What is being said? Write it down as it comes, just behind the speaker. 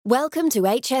Welcome to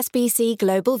HSBC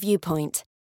Global Viewpoint,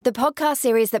 the podcast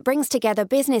series that brings together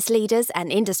business leaders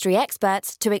and industry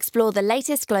experts to explore the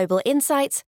latest global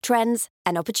insights, trends,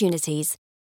 and opportunities.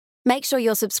 Make sure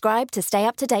you're subscribed to stay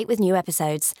up to date with new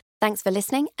episodes. Thanks for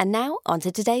listening, and now on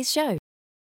to today's show.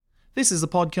 This is a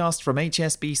podcast from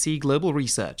HSBC Global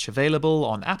Research, available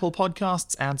on Apple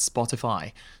Podcasts and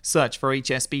Spotify. Search for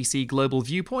HSBC Global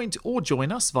Viewpoint or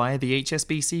join us via the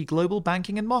HSBC Global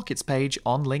Banking and Markets page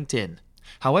on LinkedIn.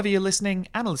 However you're listening,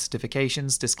 analyst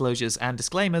certifications, disclosures, and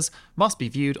disclaimers must be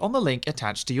viewed on the link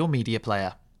attached to your media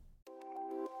player.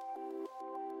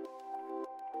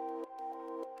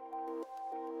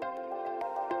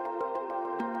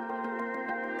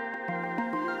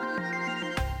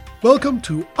 Welcome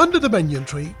to Under the Banyan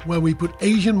Tree, where we put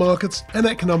Asian markets and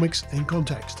economics in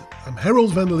context. I'm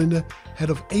Harold van der Linde,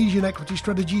 Head of Asian Equity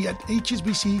Strategy at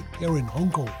HSBC here in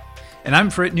Hong Kong. And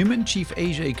I'm Fred Newman, Chief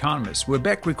Asia Economist. We're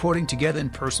back recording together in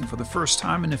person for the first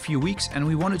time in a few weeks, and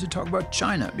we wanted to talk about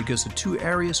China because the two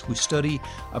areas we study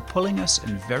are pulling us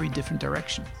in very different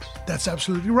directions. That's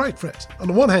absolutely right, Fred. On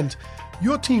the one hand,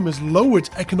 your team has lowered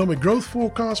economic growth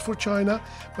forecasts for China,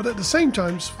 but at the same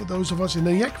time, for those of us in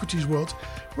the equities world,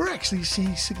 we're actually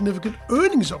seeing significant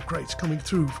earnings upgrades coming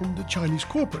through from the Chinese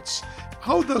corporates.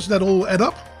 How does that all add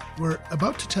up? We're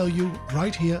about to tell you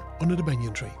right here under the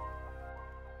Banyan Tree.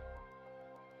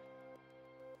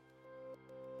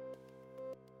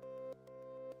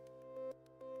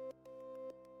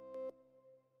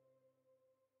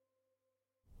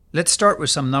 Let's start with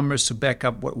some numbers to back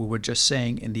up what we were just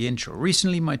saying in the intro.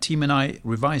 Recently, my team and I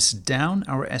revised down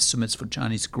our estimates for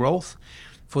Chinese growth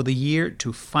for the year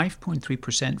to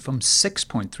 5.3% from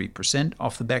 6.3%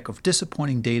 off the back of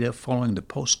disappointing data following the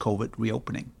post-COVID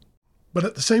reopening. But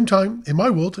at the same time, in my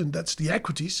world, and that's the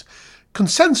equities,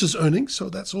 consensus earnings, so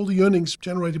that's all the earnings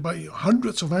generated by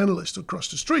hundreds of analysts across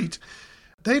the street,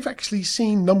 they've actually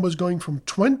seen numbers going from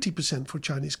 20% for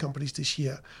Chinese companies this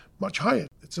year, much higher.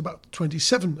 It's about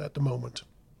 27 at the moment.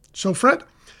 So Fred,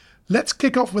 let's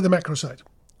kick off with the macro side.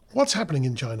 What's happening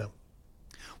in China?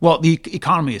 Well, the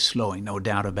economy is slowing, no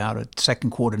doubt about it.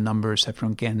 Second quarter numbers have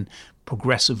again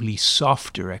progressively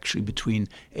softer, actually, between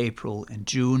April and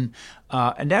June.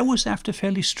 And that was after a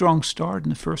fairly strong start in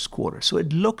the first quarter. So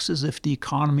it looks as if the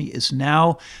economy is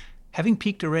now, having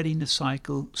peaked already in the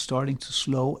cycle, starting to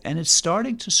slow, and it's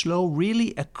starting to slow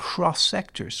really across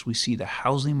sectors. We see the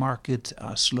housing market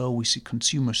slow, we see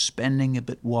consumer spending a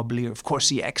bit wobblier. Of course,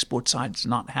 the export side is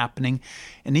not happening,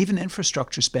 and even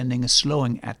infrastructure spending is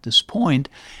slowing at this point.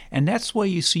 And that's why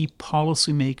you see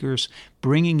policymakers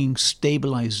bringing in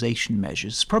stabilization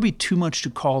measures. It's probably too much to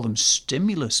call them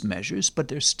stimulus measures, but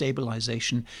they're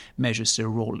stabilization measures they're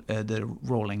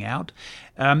rolling out.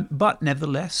 But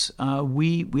nevertheless,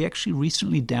 we actually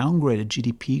recently downgraded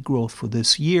GDP growth for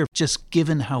this year, just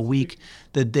given how weak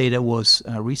the data was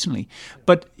recently.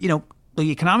 But, the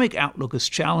economic outlook is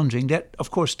challenging. That,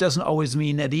 of course, doesn't always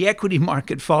mean that the equity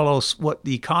market follows what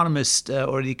the economist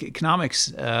or the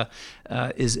economics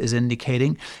is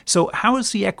indicating. So how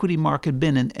has the equity market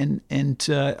been? And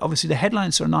obviously the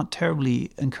headlines are not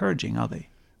terribly encouraging, are they?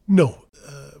 No.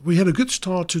 We had a good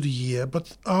start to the year,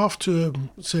 but after,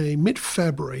 say,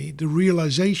 mid-February, the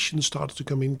realization started to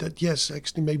come in that, yes,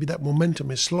 actually, maybe that momentum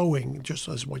is slowing, just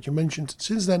as what you mentioned.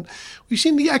 Since then, we've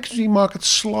seen the equity market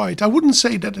slide. I wouldn't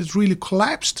say that it's really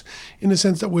collapsed in the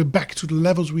sense that we're back to the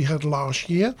levels we had last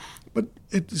year, but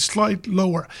it is slightly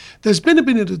lower. There's been a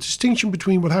bit of a distinction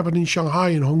between what happened in Shanghai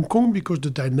and Hong Kong because the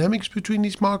dynamics between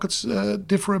these markets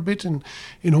differ a bit. In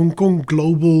Hong Kong,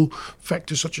 global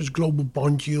factors such as global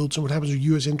bond yields and what happens with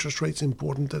US interest rates are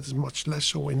important. That is much less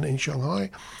so in Shanghai.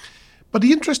 But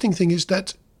the interesting thing is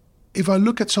that if I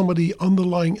look at some of the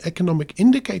underlying economic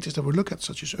indicators that we look at,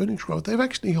 such as earnings growth, they've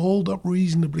actually held up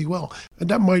reasonably well. And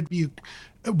that might be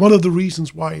one of the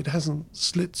reasons why it hasn't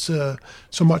slid so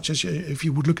much as if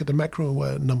you would look at the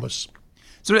macro numbers.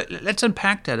 So let's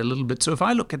unpack that a little bit. So if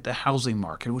I look at the housing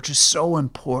market, which is so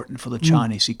important for the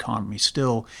Chinese economy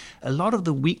still, a lot of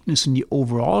the weakness in the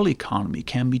overall economy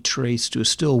can be traced to a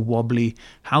still wobbly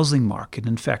housing market.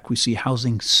 In fact, we see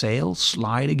housing sales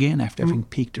slide again after having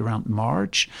peaked around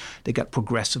March. They got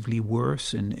progressively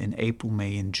worse in April,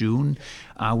 May, and June.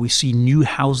 We see new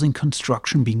housing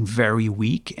construction being very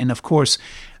weak. And of course,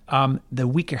 the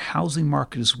weaker housing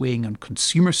market is weighing on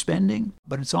consumer spending,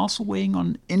 but it's also weighing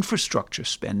on infrastructure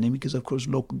spending because, of course,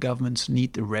 local governments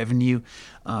need the revenue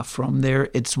from there.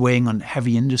 It's weighing on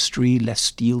heavy industry, less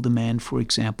steel demand, for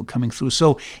example, coming through.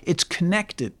 So it's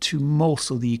connected to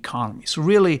most of the economy. So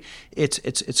really,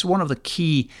 it's one of the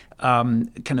key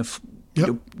kind of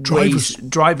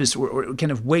drivers or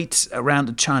kind of weights around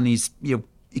the Chinese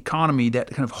economy that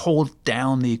kind of hold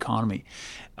down the economy.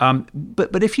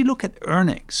 But if you look at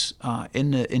earnings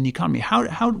in the economy,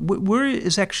 where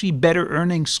is actually better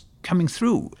earnings coming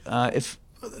through?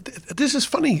 This is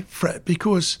funny, Fred,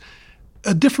 because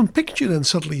a different picture then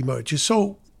suddenly emerges.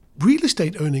 So real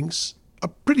estate earnings are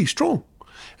pretty strong,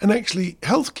 and actually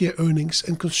healthcare earnings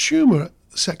and consumer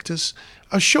sectors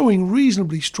are showing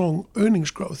reasonably strong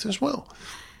earnings growth as well.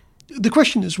 The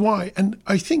question is why, and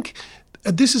I think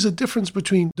this is a difference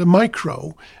between the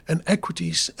micro and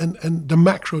equities and the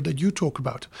macro that you talk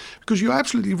about. Because you're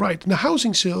absolutely right. The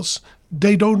housing sales,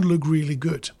 they don't look really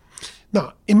good.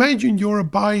 Now, imagine you're a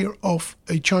buyer of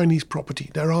a Chinese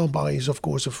property. There are buyers, of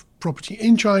course, of property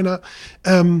in China.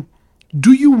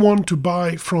 Do you want to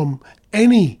buy from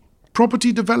any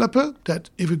property developer that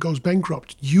if it goes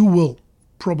bankrupt, you will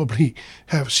probably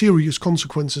have serious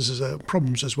consequences,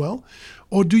 problems as well?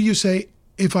 Or do you say,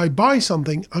 if I buy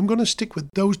something, I'm going to stick with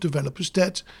those developers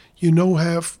that,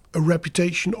 have a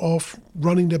reputation of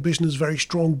running their business very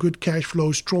strong, good cash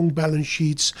flow, strong balance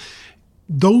sheets.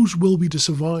 Those will be the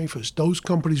survivors. Those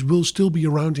companies will still be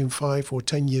around in 5 or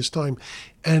 10 years' time.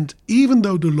 And even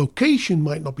though the location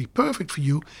might not be perfect for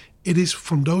you, it is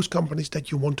from those companies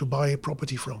that you want to buy a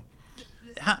property from.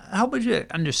 How would you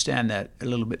understand that a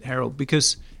little bit, Harold?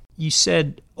 Because you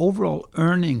said overall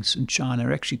earnings in China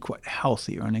are actually quite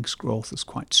healthy. Earnings growth is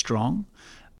quite strong.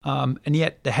 And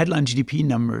yet the headline GDP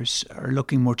numbers are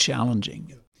looking more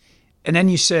challenging. And then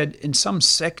you said in some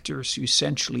sectors, you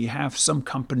essentially have some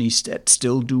companies that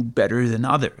still do better than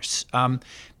others.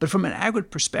 But from an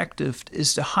aggregate perspective,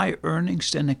 is the high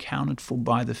earnings then accounted for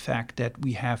by the fact that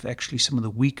we have actually some of the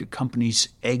weaker companies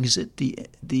exit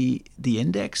the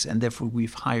index, and therefore we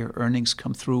have higher earnings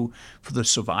come through for the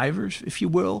survivors, if you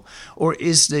will? Or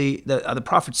is the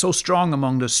profit so strong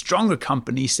among the stronger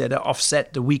companies that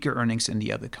offset the weaker earnings in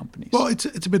the other companies? Well, it's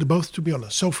a bit of both, to be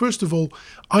honest. So first of all,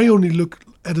 I only look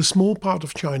at a small part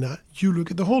of China. You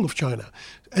look at the whole of China.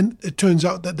 And it turns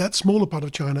out that smaller part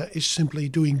of China is simply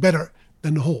doing better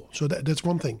than the whole. So that's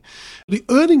one thing. The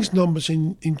earnings numbers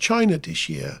in China this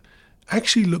year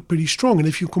actually look pretty strong. And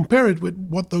if you compare it with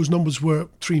what those numbers were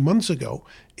 3 months ago,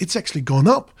 it's actually gone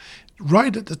up.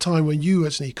 Right at the time when you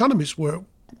as an economist were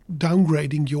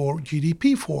downgrading your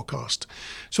GDP forecast.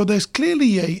 So there's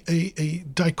clearly a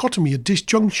dichotomy, a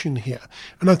disjunction here.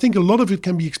 And I think a lot of it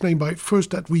can be explained by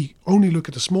first that we only look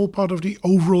at a small part of the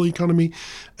overall economy,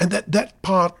 and that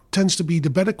part tends to be the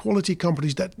better quality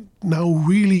companies that now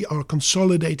really are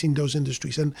consolidating those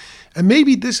industries. And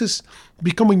maybe this is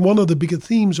becoming one of the bigger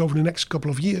themes over the next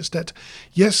couple of years, that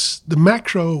yes, the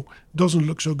macro doesn't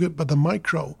look so good, but the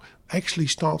micro actually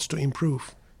starts to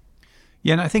improve.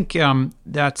 Yeah, and I think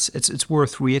it's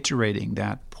worth reiterating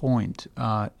that point.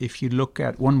 If you look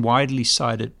at one widely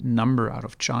cited number out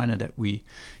of China that we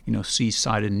see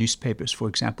cited in newspapers, for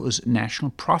example, is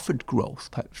national profit growth.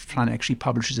 China actually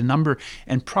publishes a number,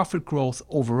 and profit growth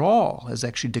overall has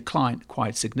actually declined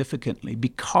quite significantly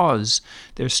because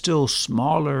there's still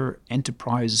smaller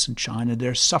enterprises in China that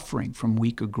are suffering from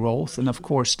weaker growth. And of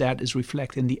course, that is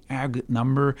reflected in the aggregate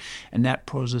number, and that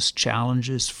poses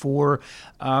challenges for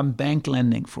bank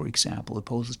lending, for example. It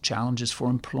poses challenges for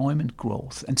employment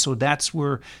growth. And so that's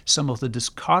where some of the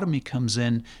dichotomy comes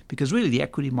in, because really the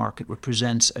equity market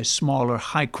represents a smaller,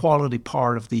 high-quality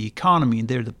part of the economy, and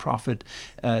there the profit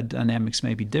dynamics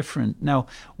may be different. Now,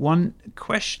 one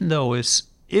question, though, is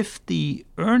if the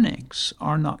earnings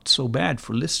are not so bad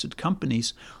for listed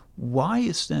companies, why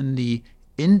is then the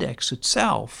index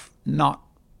itself not,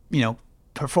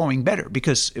 performing better?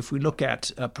 Because if we look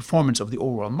at performance of the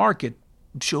overall market,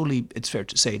 surely it's fair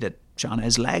to say that China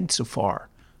has lagged so far.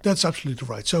 That's absolutely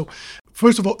right. So,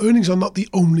 first of all, earnings are not the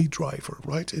only driver,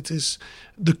 right? It is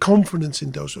the confidence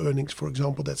in those earnings, for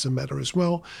example, that's a matter as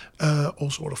well.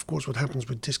 Also, of course, what happens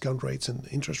with discount rates and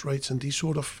interest rates and these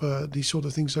sort of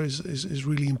things is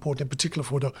really important, in particular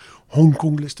for the Hong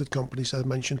Kong listed companies I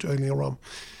mentioned earlier on.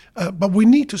 But we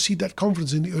need to see that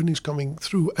confidence in the earnings coming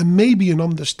through, and maybe an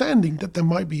understanding that there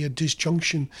might be a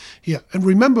disjunction here. And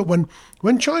remember, when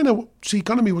China's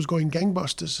economy was going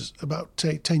gangbusters about,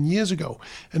 say, 10 years ago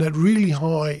and had really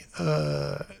high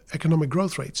economic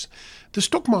growth rates, the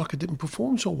stock market didn't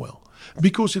perform so well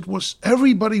because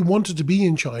everybody wanted to be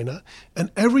in China,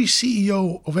 and every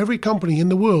CEO of every company in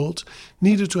the world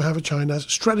needed to have a China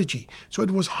strategy. So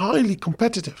it was highly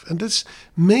competitive, and that's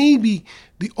maybe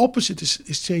the opposite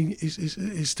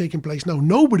is taking place now.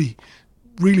 Nobody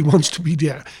really wants to be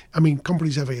there. I mean,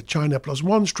 companies have a China plus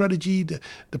one strategy.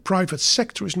 The private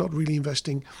sector is not really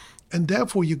investing. And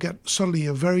therefore, you get suddenly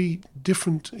a very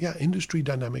different industry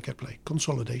dynamic at play,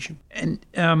 consolidation. And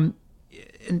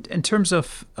in terms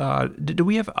of, do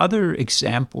we have other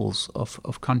examples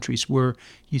of countries where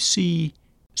you see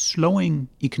slowing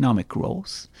economic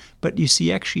growth, but you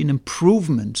see actually an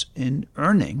improvement in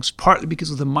earnings, partly because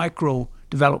of the micro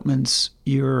developments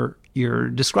you're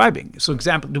describing? So,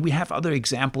 do we have other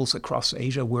examples across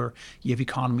Asia where you have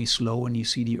economy slow and you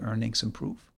see the earnings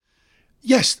improve?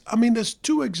 Yes, I mean, there's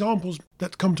two examples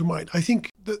that come to mind. I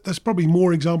think there's probably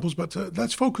more examples, but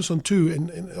let's focus on two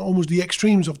in almost the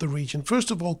extremes of the region. First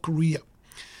of all, Korea.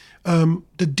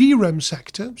 The DRAM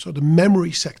sector, so the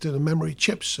memory sector, the memory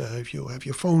chips, if you have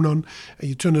your phone on and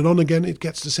you turn it on again, it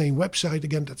gets the same website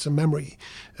again, that's a memory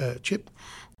chip.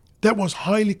 That was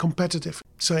highly competitive,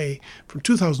 say, from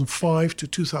 2005 to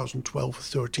 2012 or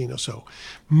 13 or so.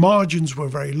 Margins were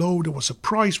very low. There was a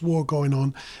price war going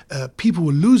on. People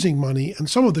were losing money. And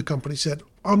some of the companies said,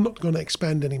 I'm not going to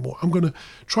expand anymore. I'm going to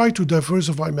try to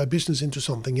diversify my business into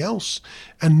something else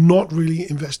and not really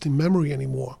invest in memory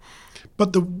anymore.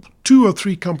 But the 2 or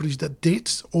 3 companies that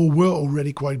did or were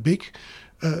already quite big,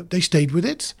 they stayed with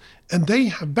it, and they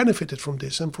have benefited from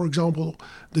this. And for example,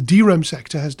 the DRAM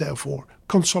sector has therefore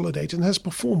consolidated and has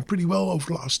performed pretty well over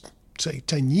the last, say,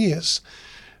 10 years,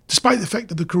 despite the fact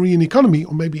that the Korean economy,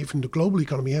 or maybe even the global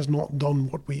economy, has not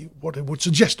done what it would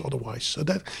suggest otherwise. So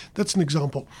that's an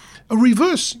example. A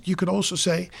reverse, you could also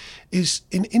say, is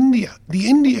in India. The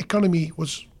India economy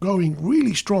was going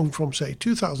really strong from, say,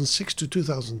 2006 to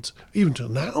 2000, even till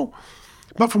now.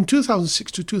 But from 2006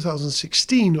 to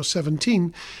 2016 or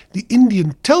 17, the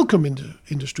Indian telecom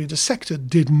industry, the sector,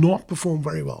 did not perform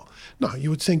very well. Now, you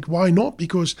would think, why not?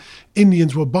 Because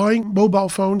Indians were buying mobile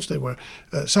phones, they were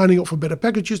signing up for better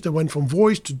packages, they went from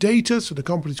voice to data, so the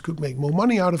companies could make more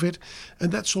money out of it, and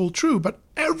that's all true. But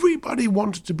everybody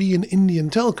wanted to be in Indian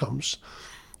telecoms.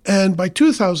 And by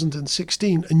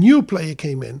 2016, a new player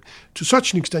came in. To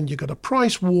such an extent, you got a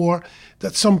price war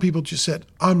that some people just said,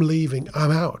 I'm leaving,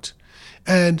 I'm out.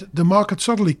 And the market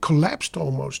suddenly collapsed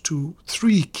almost to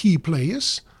 3 key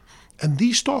players. And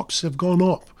these stocks have gone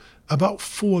up about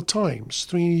 4 times,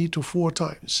 3 to 4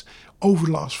 times over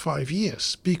the last 5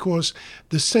 years. Because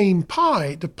the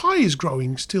pie is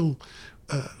growing still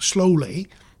slowly,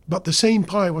 but the same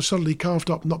pie was suddenly carved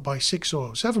up not by 6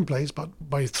 or 7 players, but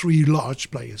by 3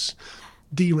 large players.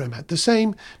 DRAM had the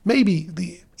same. Maybe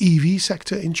the EV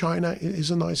sector in China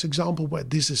is a nice example where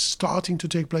this is starting to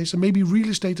take place, and maybe real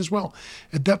estate as well.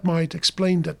 And that might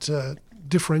explain that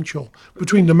differential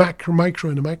between the micro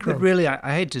and the macro. But really,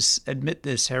 I hate to admit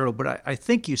this, Harold, but I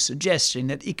think you're suggesting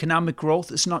that economic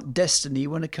growth is not destiny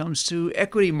when it comes to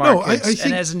equity markets. No, I think,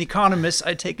 and as an economist,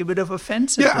 I take a bit of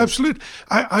offense at Yeah, this. absolutely.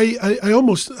 I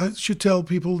almost should tell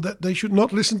people that they should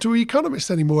not listen to economists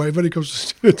anymore when it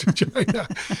comes to China.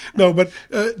 No, but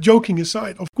joking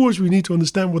aside, of course, we need to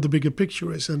understand what the bigger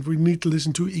picture is, and we need to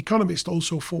listen to economists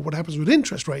also for what happens with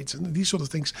interest rates and these sort of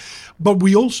things. But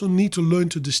we also need to learn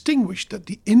to distinguish that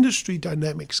the industry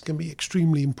dynamics can be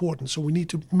extremely important. So we need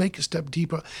to make a step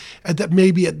deeper, and that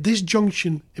maybe at this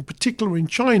junction, in particular in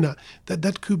China,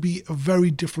 that could be a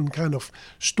very different kind of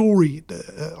story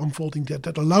unfolding there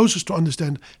that allows us to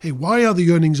understand, hey, why are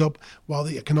the earnings up while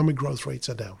the economic growth rates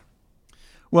are down?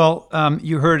 Well,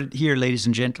 you heard it here, ladies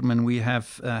and gentlemen. We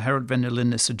have Harold van der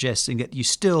Linden suggesting that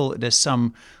there's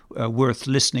some worth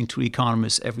listening to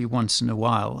economists every once in a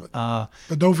while.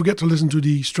 But don't forget to listen to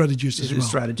the strategists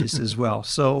as well.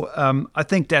 So I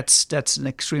think that's an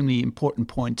extremely important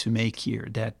point to make here,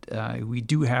 that we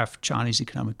do have Chinese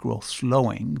economic growth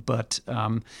slowing, but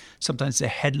sometimes the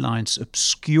headlines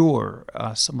obscure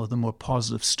some of the more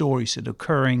positive stories that are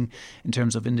occurring in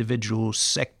terms of individual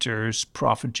sectors,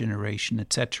 profit generation,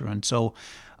 etc. And so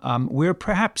we're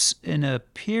perhaps in a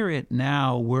period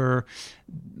now where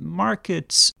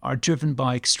markets are driven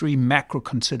by extreme macro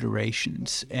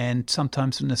considerations, and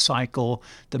sometimes in a cycle,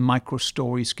 the micro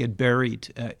stories get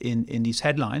buried in these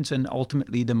headlines, and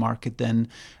ultimately the market then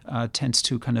tends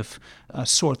to kind of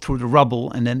sort through the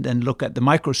rubble and then look at the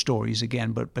micro stories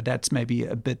again. But that's maybe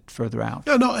a bit further out.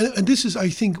 No, and this is, I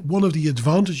think, one of the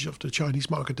advantages of the Chinese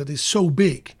market that is so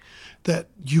big that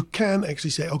you can actually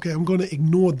say, okay, I'm going to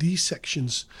ignore these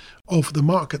sections of the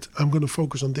market. I'm going to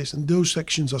focus on this. And those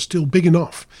sections are still big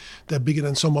enough. They're bigger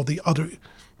than some of the other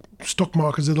stock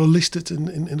markets that are listed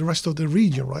in the rest of the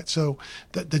region, right? So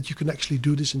that you can actually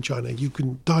do this in China. You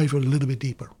can dive a little bit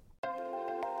deeper.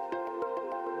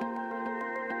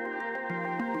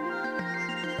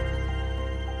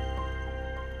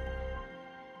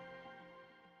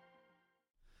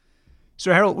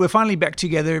 So, Harold, we're finally back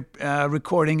together,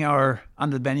 recording our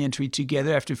Under the Banyan Tree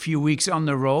together after a few weeks on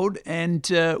the road. And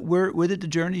where did the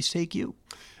journeys take you?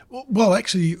 Well,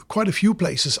 actually, quite a few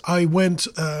places. I went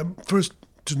first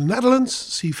to the Netherlands,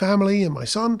 see family and my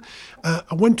son.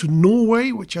 I went to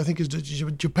Norway, which I think is the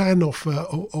Japan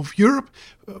of Europe,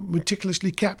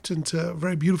 meticulously kept and a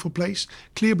very beautiful place.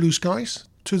 Clear blue skies.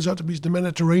 Turns out to be the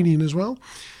Mediterranean as well.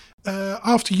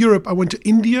 After Europe, I went to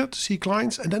India to see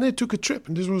clients, and then I took a trip,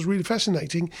 and this was really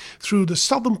fascinating, through the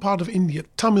southern part of India,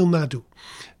 Tamil Nadu,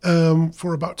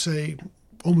 for about, say,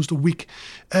 almost a week.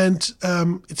 And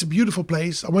it's a beautiful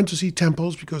place. I went to see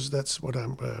temples because that's what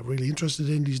I'm really interested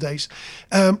in these days.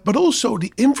 But also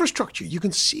the infrastructure. You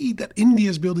can see that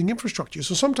India is building infrastructure.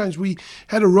 So sometimes we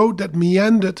had a road that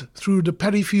meandered through the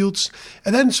paddy fields,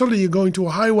 and then suddenly you're going to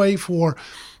a highway for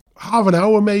half an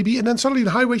hour maybe, and then suddenly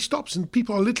the highway stops and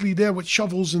people are literally there with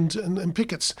shovels and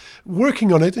pickets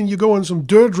working on it, and you go on some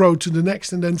dirt road to the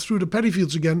next and then through the paddy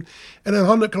fields again, and then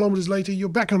 100 kilometers later you're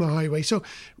back on the highway. So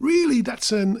really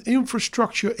that's an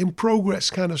infrastructure in progress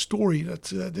kind of story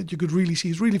that you could really see.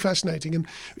 It's really fascinating, and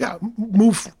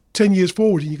move 10 years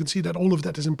forward and you can see that all of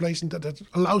that is in place and that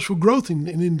allows for growth in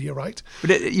India, right?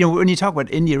 But when you talk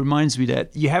about India, it reminds me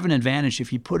that you have an advantage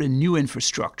if you put in new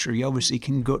infrastructure. You obviously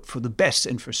can go for the best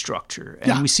infrastructure,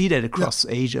 and we see that across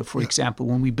Asia. For example,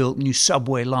 when we built new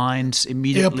subway lines,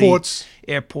 immediately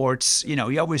airports.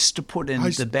 You always to put in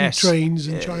the best trains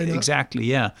in China. Exactly,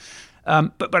 yeah.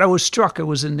 But I was struck. I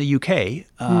was in the UK,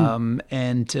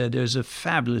 and there's a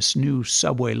fabulous new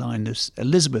subway line, this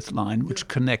Elizabeth line, which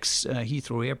connects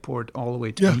Heathrow Airport all the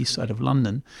way to the east side of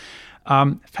London.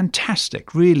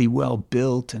 Fantastic, really well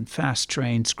built and fast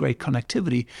trains, great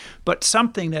connectivity. But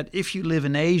something that if you live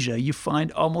in Asia, you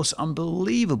find almost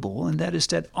unbelievable, and that is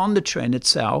that on the train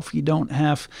itself, you don't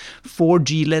have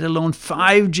 4G, let alone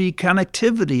 5G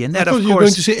connectivity. And that, I thought of course, you were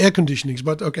going to say air conditioning,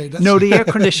 but okay. No, the air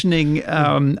conditioning,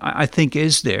 I think,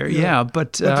 is there,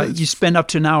 but you spend up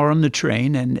to an hour on the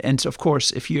train, and of course,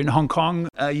 if you're in Hong Kong,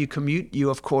 you commute, you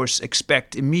of course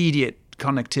expect immediate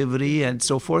connectivity and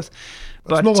so forth.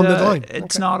 But it's not on the line.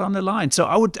 It's not on the line. So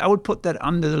I would put that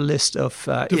under the list of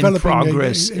in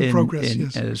progress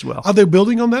yes. as well. Are they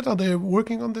building on that? Are they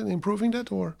working on that, improving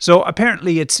that, or? So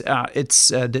apparently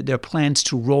there are plans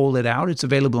to roll it out. It's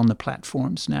available on the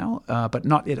platforms now, but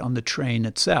not yet on the train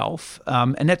itself.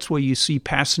 And that's where you see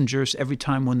passengers every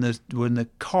time when the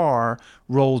car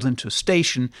rolls into a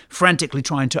station, frantically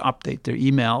trying to update their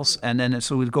emails, and then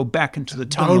so we'll go back into the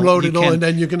tunnel. Download it all, and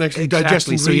then you can actually digest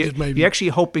and read it. Maybe you're actually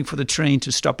hoping for the train to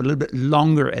stop a little bit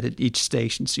longer at each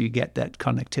station, so you get that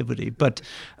connectivity. But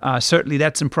certainly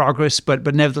that's in progress. But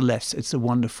nevertheless, it's a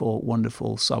wonderful,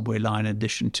 wonderful subway line. In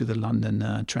addition to the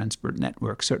London transport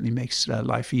network, certainly makes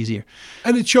life easier.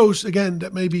 And it shows again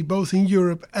that maybe both in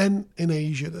Europe and in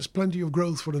Asia, there's plenty of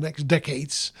growth for the next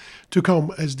decades to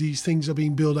come as these things are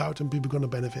being built out and people are going to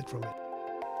benefit from it.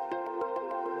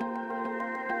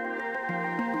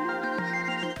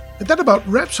 And that about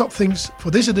wraps up things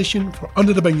for this edition for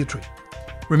Under the Banyan Tree.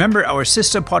 Remember, our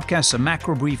sister podcasts, a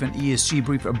Macro Brief and ESG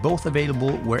Brief, are both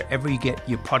available wherever you get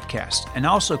your podcast. And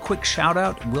also a quick shout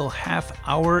out, we'll have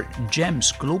our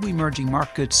GEMS, Global Emerging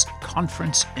Markets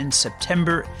Conference in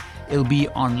September. It'll be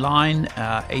online.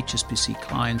 HSBC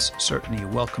clients certainly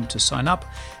welcome to sign up.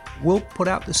 We'll put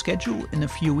out the schedule in a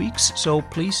few weeks, so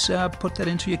please put that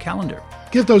into your calendar.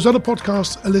 Give those other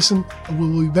podcasts a listen, and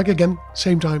we'll be back again,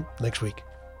 same time next week.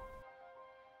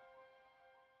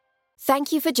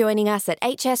 Thank you for joining us at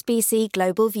HSBC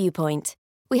Global Viewpoint.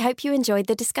 We hope you enjoyed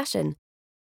the discussion.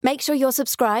 Make sure you're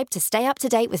subscribed to stay up to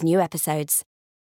date with new episodes.